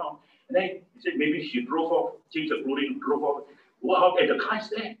clothing around. And then he said maybe she drove off, changed her clothing, drove off. Go out and the car is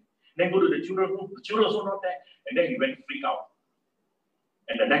there. And then go to the children's room. The children also not there. And then he went freak out.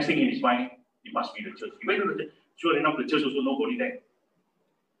 And the next thing in his mind, it must be the church. He went to the church. Sure enough, the church also nobody there.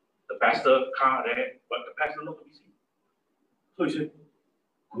 The pastor car there, but the pastor not missing. So he said,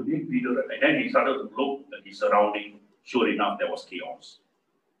 could it be the... And then he started to look at his surrounding. Sure enough, there was chaos.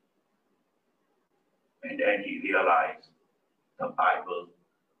 And then he realized the Bible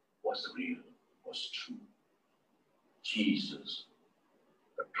was real, was true. Jesus,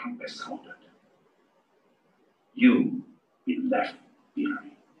 the trumpet sounded. You be left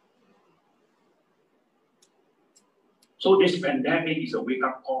behind. So this pandemic is a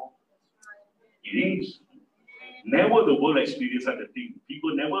wake-up call. It is. Never the world experienced such a thing.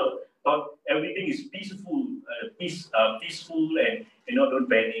 People never thought everything is peaceful, peaceful, and don't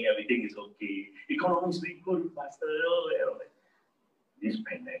panic, everything is okay. Economy is very good, Pastor. This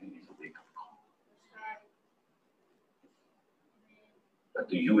pandemic is a wake-up call. But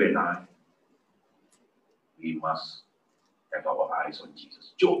to you and I, we must have our eyes on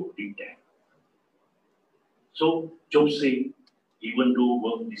Jesus. Job did that. So Job said, even though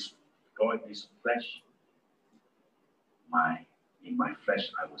world destroy this flesh, in my flesh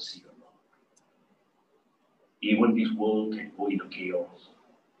I will see the Lord. Even this world can go into chaos,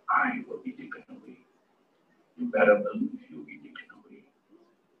 I will be taken away. You better believe you'll be taken away.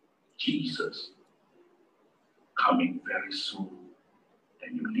 Jesus coming very soon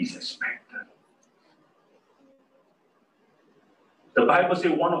than you least expected. The Bible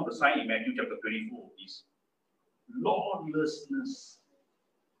says one of the signs in Matthew chapter 24 is lawlessness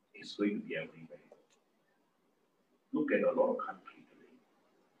is going to be everywhere. Look at a lot of countries today.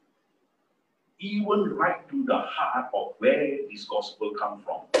 Even right to the heart of where this gospel comes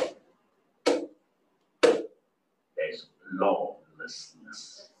from, there's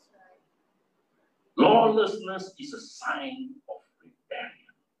lawlessness. Lawlessness is a sign of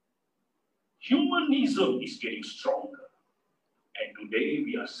rebellion. Humanism is getting stronger. And today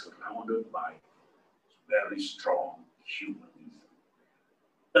we are surrounded by very strong humanism.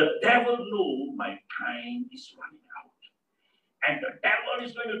 The devil knows my time is running out. And the devil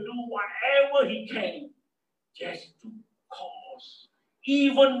is going to do whatever he can just to cause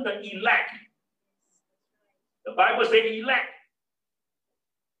even the elect. The Bible says elect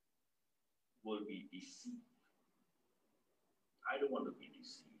will be deceived. I don't want to be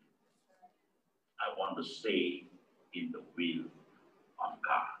deceived. I want to stay in the will of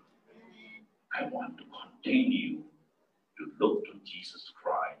God. I want to continue to look to Jesus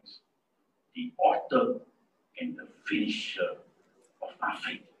Christ, the author and the finisher of our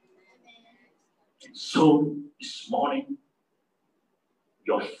faith. And so this morning,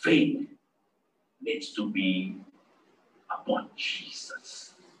 your faith needs to be upon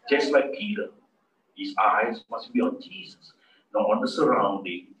Jesus. Just like Peter, his eyes must be on Jesus, not on the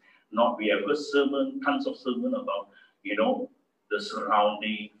surrounding. Not we have a sermon, tons of sermon about, the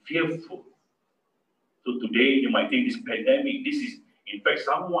surrounding, fearful. So today you might think this pandemic, this is, in fact,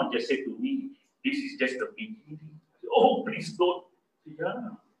 someone just said to me, this is just the beginning. Oh, please don't. Yeah.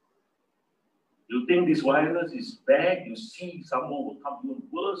 You think this virus is bad? You see someone will come even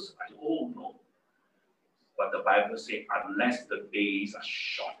worse? I say, oh no. But the Bible says, unless the days are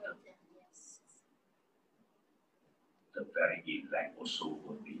shortened, the very elect also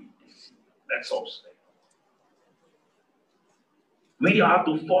will be deceived. That's all say. We are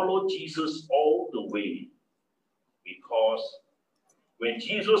to follow Jesus all the way, because when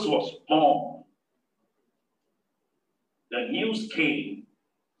Jesus was born, the news came.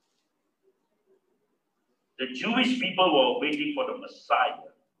 The Jewish people were waiting for the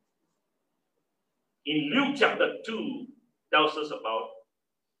Messiah. In Luke chapter 2, tells us about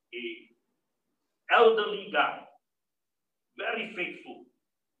an elderly guy, very faithful.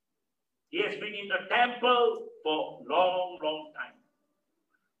 He has been in the temple for a long, long time,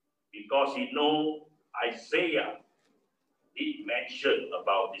 because he knows Isaiah did mention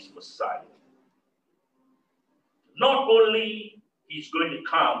about this Messiah. Not only he's going to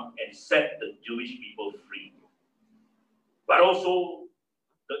come and set the Jewish people free, but also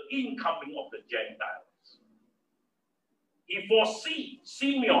the incoming of the Gentiles. He foresee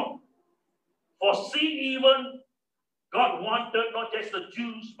Simeon, foresee even God wanted not just the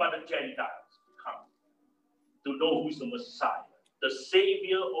Jews but the Gentiles to come to know who's the Messiah, the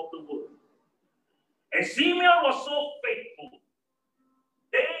Savior of the world. And Simeon was so faithful.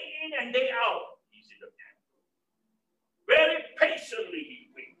 Day in and day out, he's in the temple. Very patiently he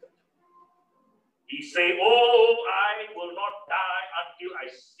waited. He said, oh, I will not die until I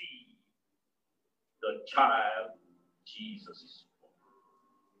see the child Jesus is born.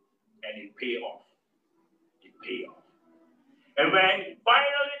 And it paid off. It paid off. And when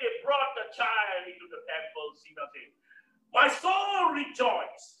finally they brought the child into the temple, Simeon said, my soul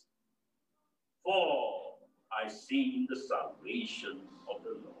rejoiced, for I seen the salvation of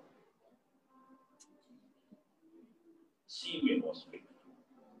the Lord. Simeon was faithful.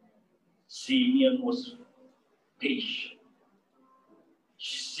 Simeon was patient.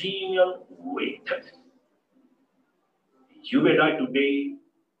 Simeon waited. You and I today,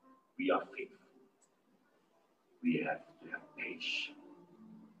 we are faithful. We have to have patience.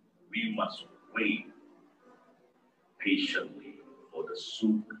 We must wait patiently for the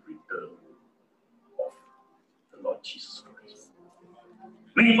soon return of the the Lord Jesus Christ.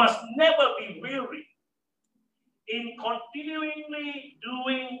 We must never be weary in continually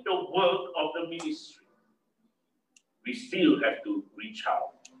doing the work of the ministry. We still have to reach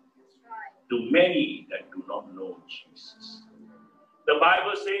out to many that do not know Jesus. The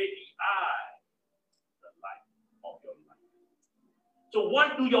Bible says, the eye, the light of your life. So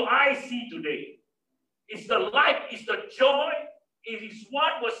what do your eyes see today? It's the light, it's the joy, it is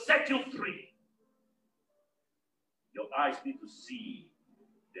what will set you free. Your eyes need to see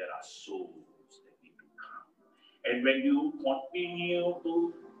there are souls that need to come. And when you continue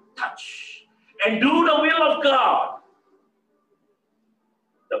to touch and do the will of God,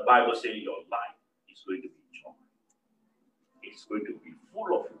 the Bible says your life is going to be joy. It's going to be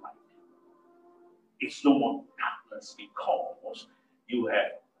full of light. It's no more darkness because you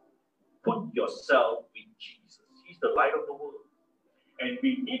have put yourself with Jesus. He's the light of the world. And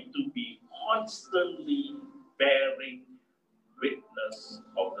we need to be constantly bearing witness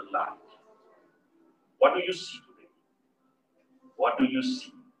of the light. What do you see today? What do you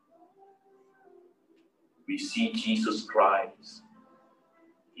see? We see Jesus Christ.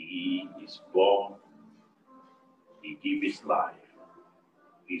 He is born. He gave his life.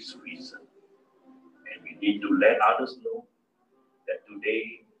 He's risen. And we need to let others know that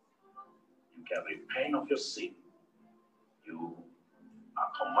today you can repent of your sin. You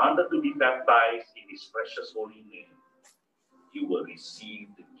are commanded to be baptized in his precious holy name. You will receive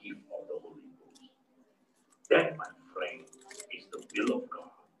the gift of the Holy Ghost. That, my friend, is the will of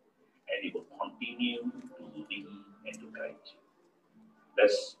God. And it will continue to lead and to guide you.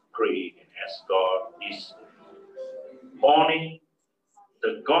 Let's pray and ask God this morning.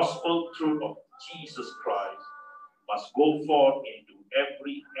 The gospel truth of Jesus Christ must go forth into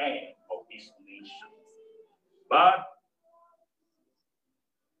every hand of this nation. But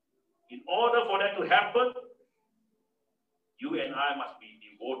in order for that to happen, you and I must be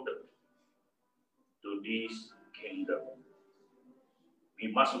devoted to this kingdom.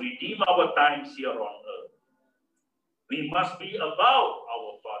 We must redeem our times here on earth. We must be about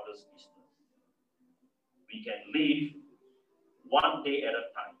our Father's business. We can live one day at a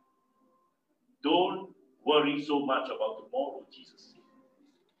time. Don't worry so much about tomorrow, Jesus said.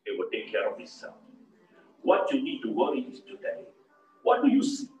 It will take care of itself. What you need to worry is today. What do you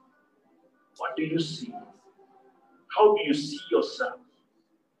see? What do you see? How do you see yourself?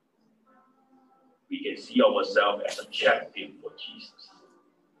 We can see ourselves as a champion for Jesus.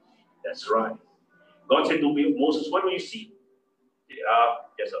 That's right. God said to me, Moses, what do you see?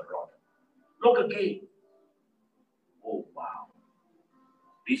 There's a rod. Look again. Oh, wow.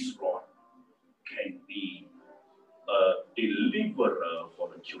 This rod can be a deliverer for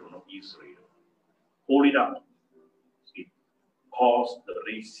the children of Israel. Hold it up. It caused the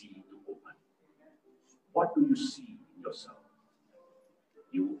Red Sea to open. What do you see in yourself?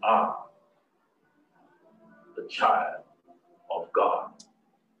 You are the child of God.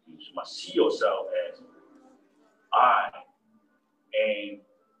 You must see yourself as I am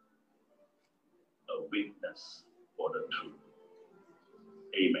a witness for the truth.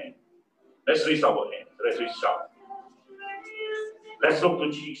 Amen. Let's raise our hands. Let's shout. Let's look to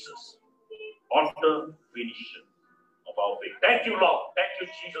Jesus, author, finisher of our faith. Thank you, Lord. Thank you,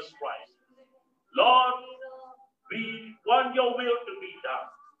 Jesus Christ. Lord, we want your will to be done.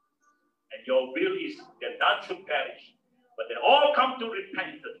 And your will is that none should perish, but they all come to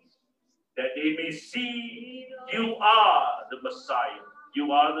repentance, that they may see you are the Messiah.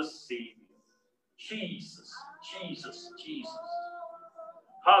 You are the Savior. Jesus, Jesus, Jesus.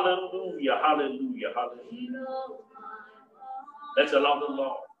 Hallelujah, hallelujah, hallelujah. Let's allow the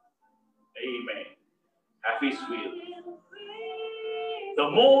Lord, amen, have his will. The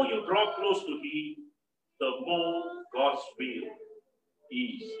more you draw close to him, the more God's will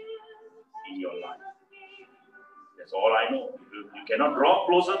is in your life. That's all I know. You cannot draw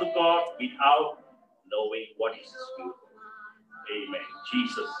closer to God without knowing what is his will. Amen.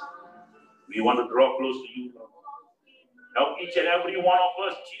 Jesus, we want to draw close to you, Lord. Help each and every one of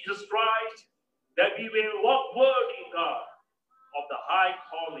us, Jesus Christ, that we will walk worthy, God, of the high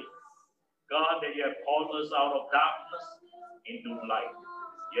calling. God, that you have called us out of darkness into light.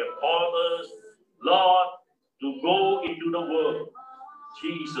 You have called us, Lord, to go into the world.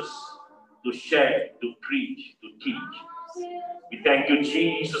 Jesus, to share, to preach, to teach. We thank you,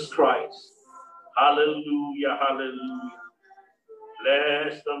 Jesus Christ. Hallelujah, hallelujah.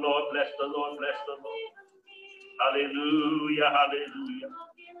 Bless the Lord, bless the Lord, bless the Lord. Hallelujah, hallelujah.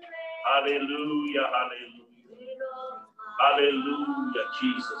 Hallelujah, hallelujah. Hallelujah,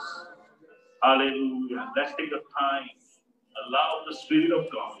 Jesus. Hallelujah. Let's take the time. Allow the Spirit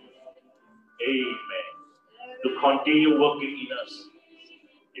of God. Amen. to continue working in us.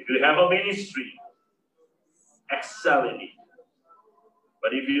 If you have a ministry, excel in it.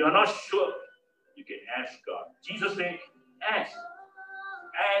 But if you are not sure, you can ask God. Jesus said, ask.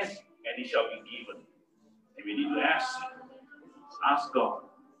 Ask, and it shall be given. And we need to ask Him. Ask God.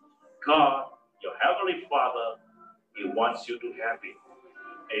 God, your Heavenly Father, He wants you to have it.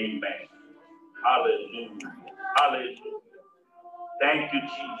 Amen. Hallelujah. Hallelujah. Thank you,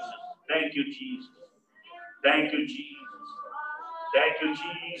 Jesus. Thank you, Jesus. Thank you, Jesus. Thank you,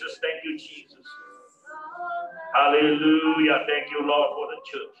 Jesus. Thank you, Jesus. Hallelujah. Thank you, Lord, for the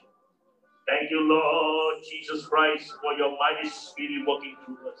church. Thank you, Lord Jesus Christ, for your mighty spirit working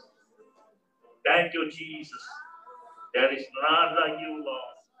through us. Thank you, Jesus. There is none like you,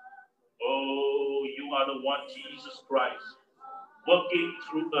 Lord. Oh, you are the one, Jesus Christ, working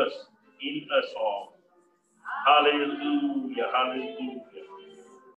through us, in us all. Hallelujah. Hallelujah.